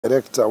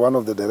One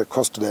of the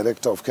cost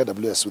director of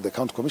KWS with the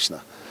county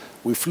commissioner.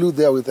 We flew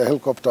there with a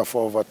helicopter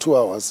for over 2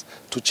 hours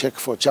to check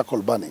for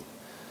charcoal burning.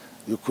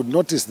 You could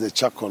notice the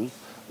charcoal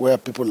where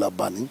people are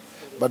burning,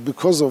 but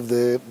because of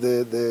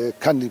the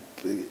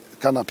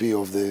canopy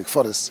of the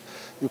forest,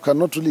 you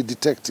cannot really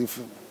detect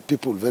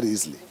people very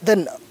easily.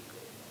 Then,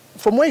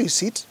 from where you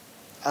sit,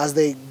 as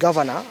the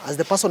governor, as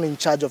the person in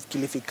charge of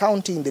Kilifi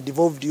County in the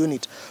devolved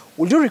unit,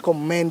 would you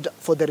recommend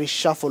for the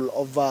reshuffle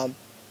of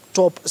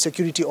top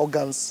security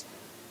organs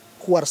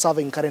who are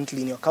serving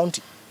currently in your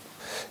county?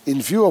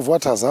 In view of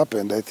what has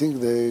happened, I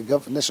think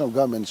the national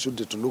government should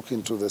to look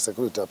into the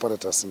security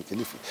apparatus in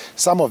Kilifi.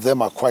 Some of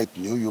them are quite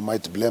new. You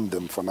might blame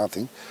them for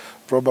nothing.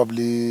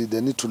 Probably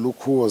they need to look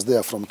who was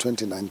there from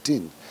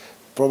 2019.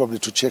 Probably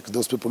to check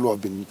those people who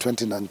have been in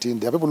 2019.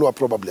 There are people who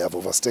probably have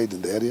overstayed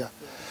in the area.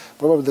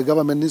 Probably the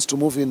government needs to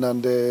move in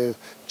and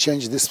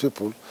change these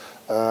people.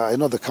 I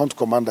know the county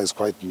commander is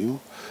quite new.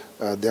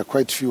 There are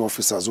quite few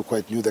officers who are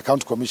quite new. The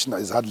county commissioner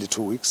is hardly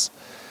 2 weeks.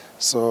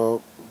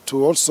 So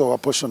to also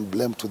apportion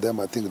blame to them,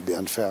 I think would be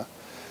unfair.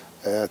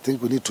 I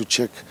think we need to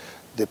check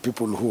the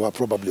people who are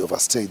probably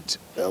overstayed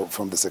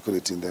from the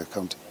security in their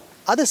county.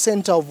 At the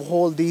center of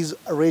all this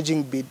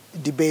raging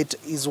debate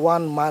is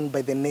one man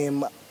by the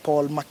name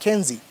Paul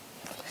Mackenzie.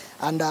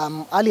 And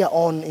earlier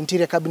on,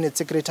 Interior Cabinet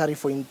Secretary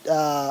for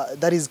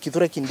that is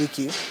Kithure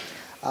Kindiki,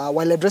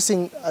 while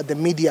addressing the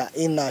media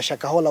in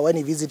Shakahola when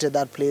he visited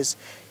that place,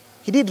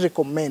 he did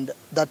recommend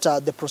that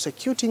the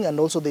prosecuting and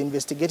also the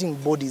investigating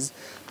bodies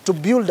to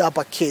build up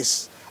a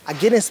case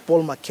against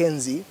Paul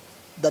Mackenzie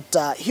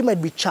that he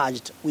might be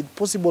charged with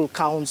possible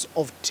counts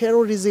of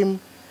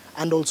terrorism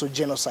and also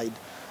genocide.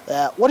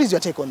 What is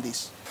your take on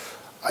this?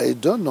 I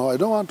don't know. I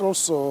don't want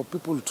also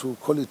people to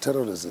call it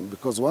terrorism,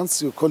 because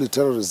once you call it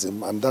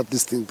terrorism and that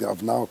this thing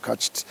have now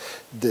catched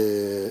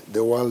the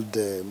world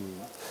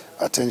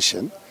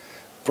attention,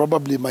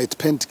 probably might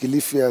paint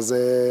Kilifi as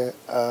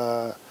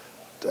a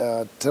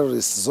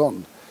terrorist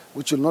zone,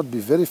 which will not be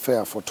very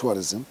fair for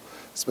tourism,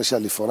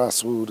 especially for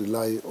us who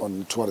rely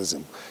on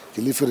tourism.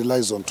 Kilifi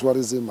relies on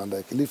tourism, and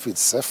Kilifi is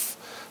safe,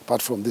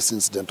 apart from this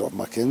incident of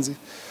Mackenzie.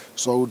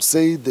 So I would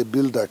say they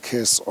build a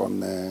case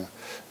on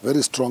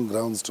very strong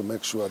grounds to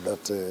make sure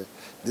that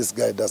this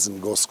guy doesn't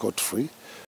go scot-free.